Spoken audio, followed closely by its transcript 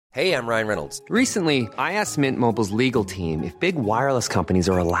Hey, I'm Ryan Reynolds. Recently, I asked Mint Mobile's legal team if big wireless companies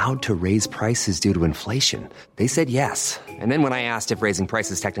are allowed to raise prices due to inflation. They said yes. And then when I asked if raising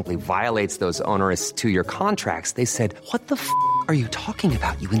prices technically violates those onerous 2-year contracts, they said, "What the f*** are you talking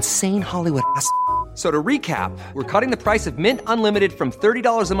about, you insane Hollywood ass?" So to recap, we're cutting the price of Mint Unlimited from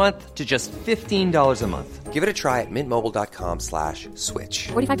 $30 a month to just $15 a month. Give it a try at mintmobile.com/switch.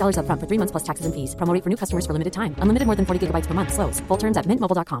 $45 up front for 3 months plus taxes and fees. Promo rate for new customers for limited time. Unlimited more than 40 gigabytes per month. Slows full terms at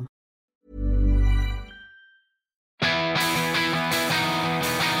mintmobile.com.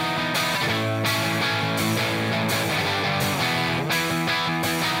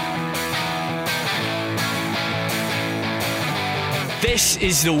 This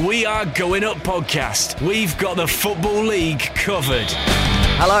is the We Are Going Up podcast. We've got the Football League covered.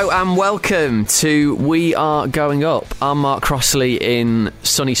 Hello and welcome to We Are Going Up. I'm Mark Crossley in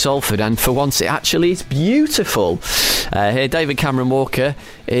sunny Salford, and for once it actually is beautiful. Here, David Cameron Walker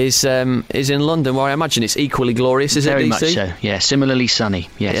is in London, where I imagine it's equally glorious, is Very it, DC? much so, yeah, similarly sunny,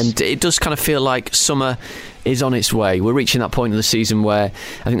 yes. And it does kind of feel like summer is on its way. We're reaching that point of the season where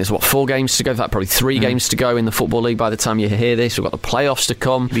I think there's 4 games to go. In fact, probably 3 games to go in the Football League by the time you hear this. We've got the playoffs to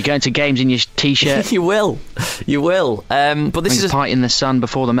come. You'll be going to games in your t-shirt. You will. But this is a pint in the sun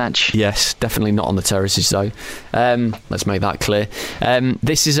before the match. Yes, definitely not on the terraces though. Let's make that clear.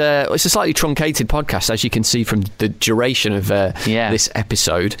 It's a slightly truncated podcast, as you can see from the duration of this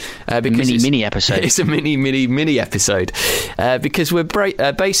episode. Because mini episode. It's a mini episode because we're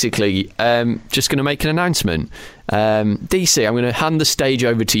basically just going to make an announcement. DC, I'm going to hand the stage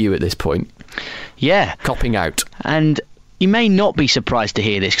over to you at this point. Yeah. Copping out. And you may not be surprised to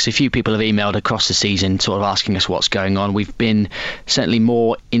hear this, because a few people have emailed across the season sort of asking us what's going on. We've been certainly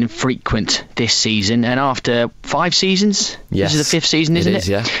more infrequent this season, and after 5 seasons, yes, this is the 5th season, isn't it?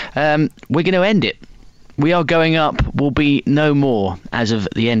 Yeah. We're going to end it. We Are Going Up will be no more as of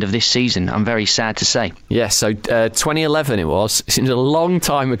the end of this season. I'm very sad to say. Yeah, so 2011 it was. It seems a long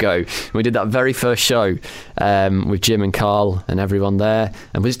time ago. We did that very first show with Jim and Carl and everyone there.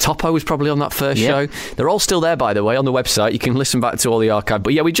 And Topo was probably on that first show. They're all still there, by the way, on the website. You can listen back to all the archive.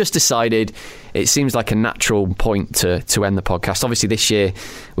 But yeah, we just decided it seems like a natural point to end the podcast. Obviously, this year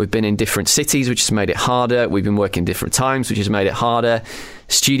we've been in different cities, which has made it harder. We've been working different times, which has made it harder.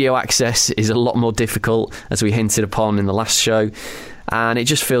 Studio access is a lot more difficult, as we hinted upon in the last show. And it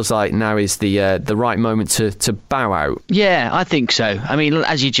just feels like now is the right moment to bow out. Yeah, I think so. I mean,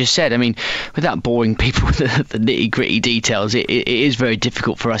 as you just said, without boring people with the nitty-gritty details, it is very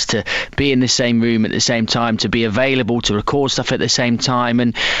difficult for us to be in the same room at the same time, to be available, to record stuff at the same time,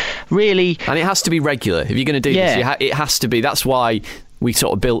 and really... And it has to be regular. If you're going to do this, it has to be. That's why we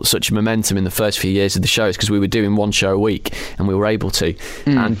sort of built such momentum in the first few years of the shows, because we were doing 1 show a week, and we were able to.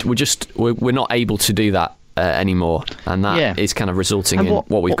 And we're not able to do that anymore, and that is kind of resulting in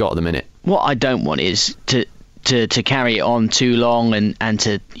what we've got at the minute. What I don't want is to carry it on too long and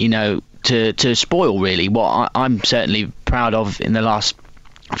to to spoil really what I'm certainly proud of in the last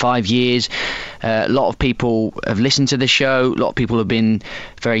 5 years. A lot of people have listened to the show. A lot of people have been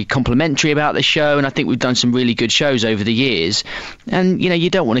very complimentary about the show, and I think we've done some really good shows over the years. And you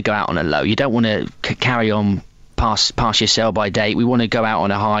don't want to go out on a low. You don't want to carry on past your sell by date. We want to go out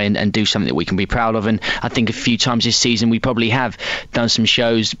on a high and do something that we can be proud of. And I think a few times this season we probably have done some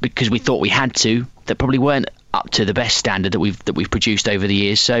shows because we thought we had to, that probably weren't up to the best standard that we've produced over the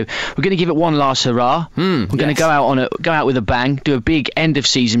years. So we're going to give it one last hurrah. We're going to go out with a bang, do a big end of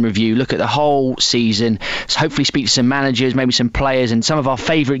season review, look at the whole season, so hopefully speak to some managers, maybe some players, and some of our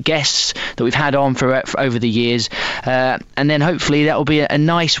favourite guests that we've had on for over the years, and then hopefully that will be a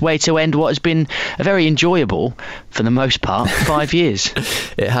nice way to end what has been a very enjoyable, for the most part, 5 years.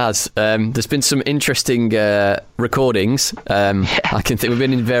 It has. There's been some interesting recordings. I can think we've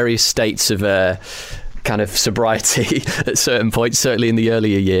been in various states of kind of sobriety at certain points, certainly in the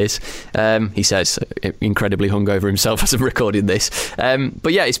earlier years. He says, incredibly hungover himself as I'm recording this.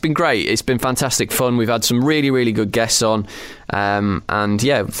 But yeah, it's been great. It's been fantastic fun. We've had some really, really good guests on. And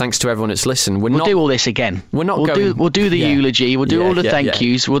yeah, thanks to everyone that's listened. We'll do all this again. We'll do the eulogy. We'll do all the thank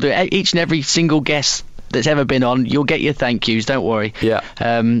yous. We'll do each and every single guest that's ever been on. You'll get your thank yous, don't worry.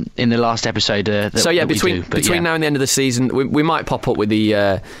 In the last episode between now and the end of the season, we might pop up with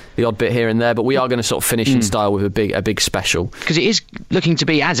the odd bit here and there, but we are going to sort of finish in style with a big special, because it is looking to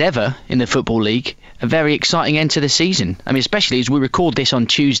be, as ever in the Football League, a very exciting end to the season. I mean, especially as we record this on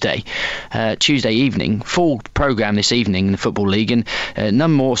Tuesday evening, full programme this evening in the Football League, and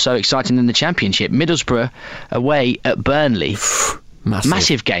none more so exciting than the Championship. Middlesbrough away at Burnley.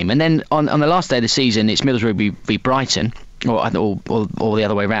 Massive game. And then on the last day of the season, it's Middlesbrough v Brighton. or the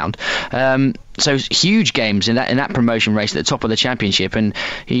other way around. So huge games in that promotion race at the top of the championship, and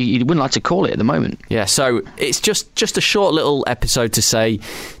you wouldn't like to call it at the moment. Yeah, so it's just a short little episode to say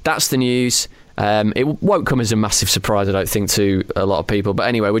that's the news. It won't come as a massive surprise, I don't think, to a lot of people. But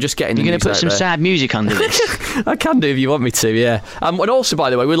anyway, we're just getting the news. You're going to put some sad music under this? I can do if you want me to, yeah. And also, by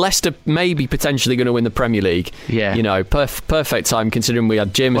the way, we're Leicester maybe potentially going to win the Premier League. Yeah. You know, perfect time considering we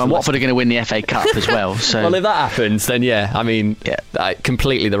had Jim. Well, Watford are going to win the FA Cup as well. So. Well, if that happens, then yeah, I mean,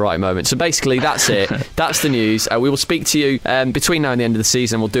 completely the right moment. So basically, that's it. That's the news. We will speak to you between now and the end of the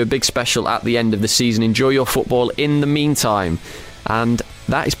season. We'll do a big special at the end of the season. Enjoy your football in the meantime. And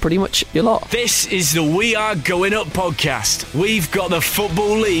that is pretty much your lot. This is the We Are Going Up podcast. We've got the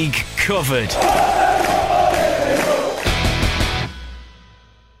Football League covered.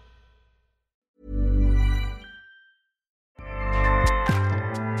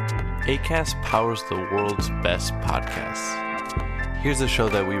 Acast powers the world's best podcasts. Here's a show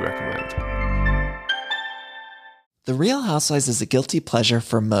that we recommend. The Real Housewives is a guilty pleasure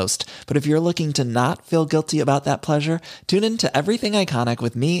for most, but if you're looking to not feel guilty about that pleasure, tune in to Everything Iconic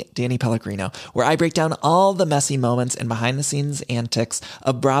with me, Danny Pellegrino, where I break down all the messy moments and behind-the-scenes antics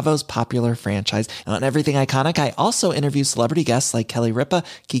of Bravo's popular franchise. And on Everything Iconic, I also interview celebrity guests like Kelly Ripa,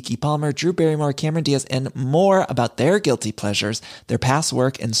 Keke Palmer, Drew Barrymore, Cameron Diaz, and more about their guilty pleasures, their past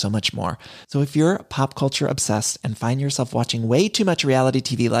work, and so much more. So if you're pop culture obsessed and find yourself watching way too much reality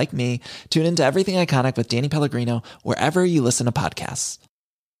TV like me, tune in to Everything Iconic with Danny Pellegrino, wherever you listen to podcasts.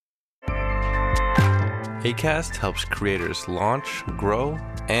 Acast helps creators launch, grow,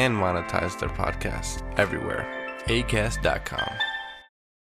 and monetize their podcasts everywhere. Acast.com.